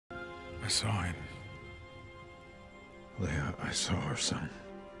I saw him. Leia, I saw her son.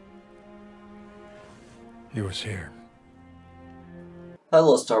 He was here.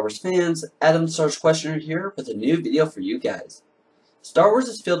 Hello Star Wars fans, Adam the Star Wars Questioner here with a new video for you guys. Star Wars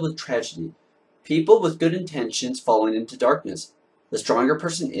is filled with tragedy. People with good intentions falling into darkness. The stronger a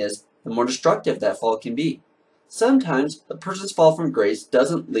person is, the more destructive that fall can be. Sometimes, a person's fall from grace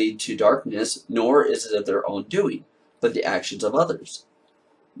doesn't lead to darkness, nor is it of their own doing, but the actions of others.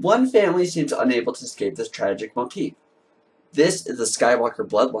 One family seems unable to escape this tragic motif. This is the Skywalker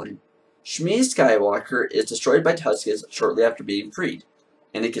bloodline. Shmi Skywalker is destroyed by Tuskens shortly after being freed.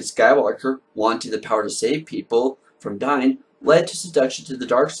 Anakin Skywalker, wanting the power to save people from dying, led to seduction to the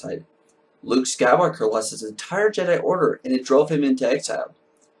dark side. Luke Skywalker lost his entire Jedi Order and it drove him into exile.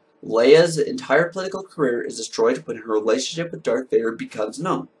 Leia's entire political career is destroyed when her relationship with Darth Vader becomes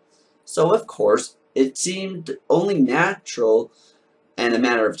known. So, of course, it seemed only natural and a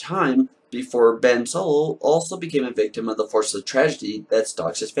matter of time before Ben Solo also became a victim of the forces of tragedy that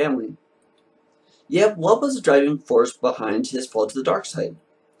stalks his family. Yet, what was the driving force behind his fall to the dark side?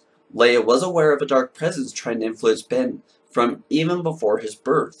 Leia was aware of a dark presence trying to influence Ben from even before his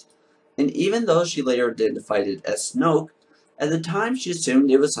birth, and even though she later identified it as Snoke, at the time she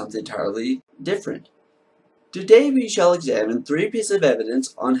assumed it was something entirely different. Today we shall examine 3 pieces of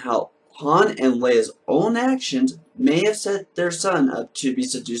evidence on how Han and Leia's own actions may have set their son up to be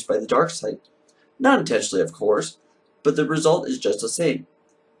seduced by the dark side. Not intentionally, of course, but the result is just the same.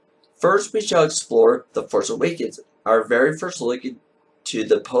 First, we shall explore The Force Awakens, our very first look into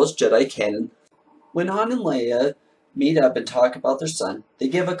the post-Jedi canon. When Han and Leia meet up and talk about their son, they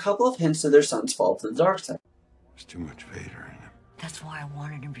give a couple of hints to their son's fall to the dark side. There's too much Vader in him. That's why I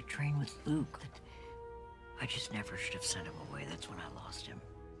wanted him to train with Luke. I just never should have sent him away. That's when I lost him.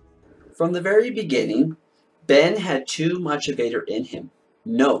 From the very beginning, Ben had too much of Vader in him.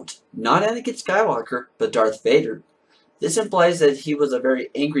 Note, not Anakin Skywalker, but Darth Vader. This implies that he was a very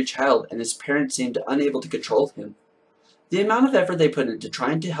angry child and his parents seemed unable to control him. The amount of effort they put into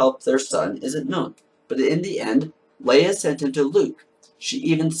trying to help their son isn't known, but in the end, Leia sent him to Luke. She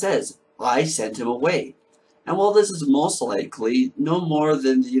even says, "I sent him away." And while this is most likely no more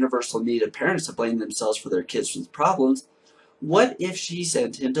than the universal need of parents to blame themselves for their kids' problems, what if she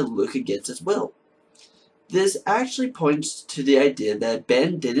sent him to Luke against his will? This actually points to the idea that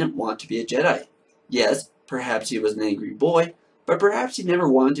Ben didn't want to be a Jedi. Yes, perhaps he was an angry boy, but perhaps he never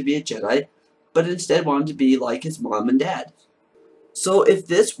wanted to be a Jedi, but instead wanted to be like his mom and dad. So if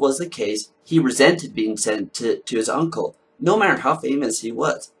this was the case, he resented being sent to his uncle, no matter how famous he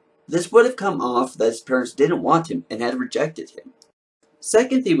was. This would have come off that his parents didn't want him and had rejected him.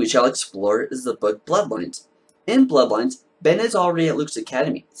 Second thing we shall explore is the book Bloodlines. In Bloodlines, Ben is already at Luke's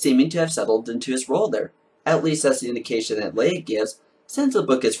academy, seeming to have settled into his role there. At least that's the indication that Leia gives, since the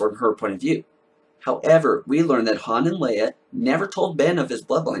book is from her point of view. However, we learn that Han and Leia never told Ben of his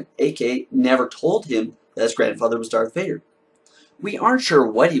bloodline, aka never told him that his grandfather was Darth Vader. We aren't sure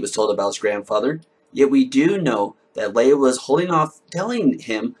what he was told about his grandfather, yet we do know that Leia was holding off telling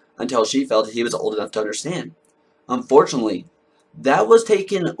him until she felt he was old enough to understand. Unfortunately, that was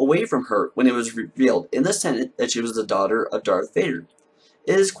taken away from her when it was revealed in the Senate that she was the daughter of Darth Vader.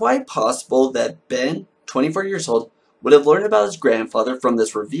 It is quite possible that Ben, 24 years old, would have learned about his grandfather from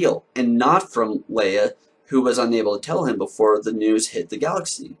this reveal, and not from Leia, who was unable to tell him before the news hit the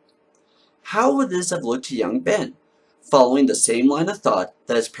galaxy. How would this have looked to young Ben, following the same line of thought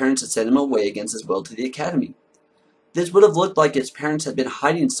that his parents had sent him away against his will to the academy? This would have looked like his parents had been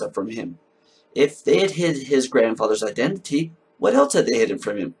hiding stuff from him. If they had hid his grandfather's identity, what else had they hidden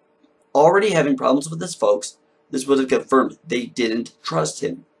from him? Already having problems with his folks, this would have confirmed they didn't trust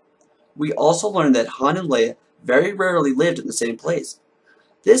him. We also learned that Han and Leia very rarely lived in the same place.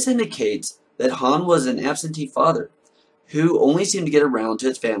 This indicates that Han was an absentee father, who only seemed to get around to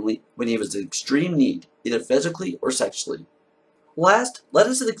his family when he was in extreme need, either physically or sexually. Last, let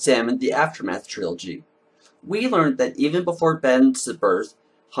us examine the Aftermath trilogy. We learned that even before Ben's birth,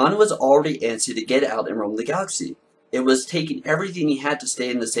 Han was already antsy to get out and roam the galaxy. It was taking everything he had to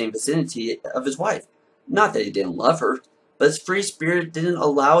stay in the same vicinity of his wife. Not that he didn't love her, but his free spirit didn't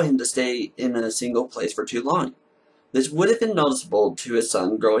allow him to stay in a single place for too long. This would have been noticeable to his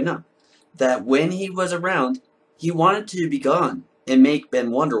son growing up, that when he was around, he wanted to be gone, and make Ben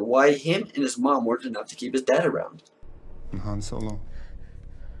wonder why him and his mom weren't enough to keep his dad around. And Han Solo,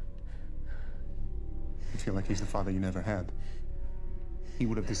 you feel like he's the father you never had. He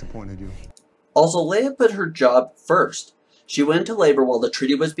would have disappointed you. Also, Leia put her job first. She went into labor while the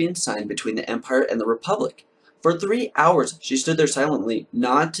treaty was being signed between the Empire and the Republic. For 3 hours, she stood there silently,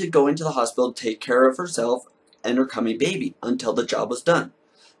 not to go into the hospital to take care of herself and her coming baby until the job was done.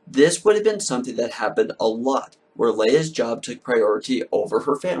 This would have been something that happened a lot, where Leia's job took priority over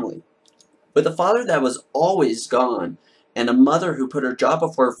her family. With a father that was always gone, and a mother who put her job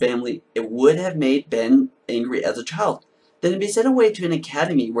before her family, it would have made Ben angry as a child. Then to be sent away to an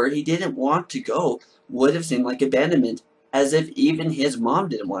academy where he didn't want to go would have seemed like abandonment, as if even his mom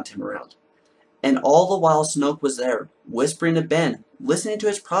didn't want him around. And all the while Snoke was there, whispering to Ben, listening to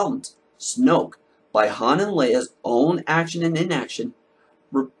his problems. Snoke, by Han and Leia's own action and inaction,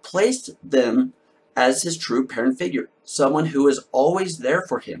 replaced them as his true parent figure, someone who was always there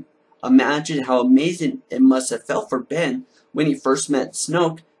for him. Imagine how amazing it must have felt for Ben when he first met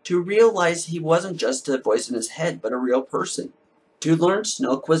Snoke to realize he wasn't just a voice in his head, but a real person. To learn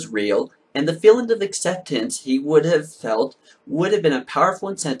Snoke was real, and the feeling of acceptance he would have felt would have been a powerful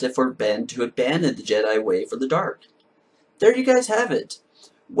incentive for Ben to abandon the Jedi way for the dark. There you guys have it.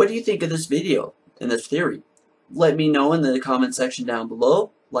 What do you think of this video and this theory? Let me know in the comment section down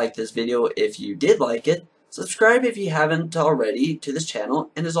below. Like this video if you did like it. Subscribe if you haven't already to this channel.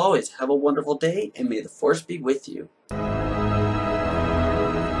 And as always, have a wonderful day and may the Force be with you.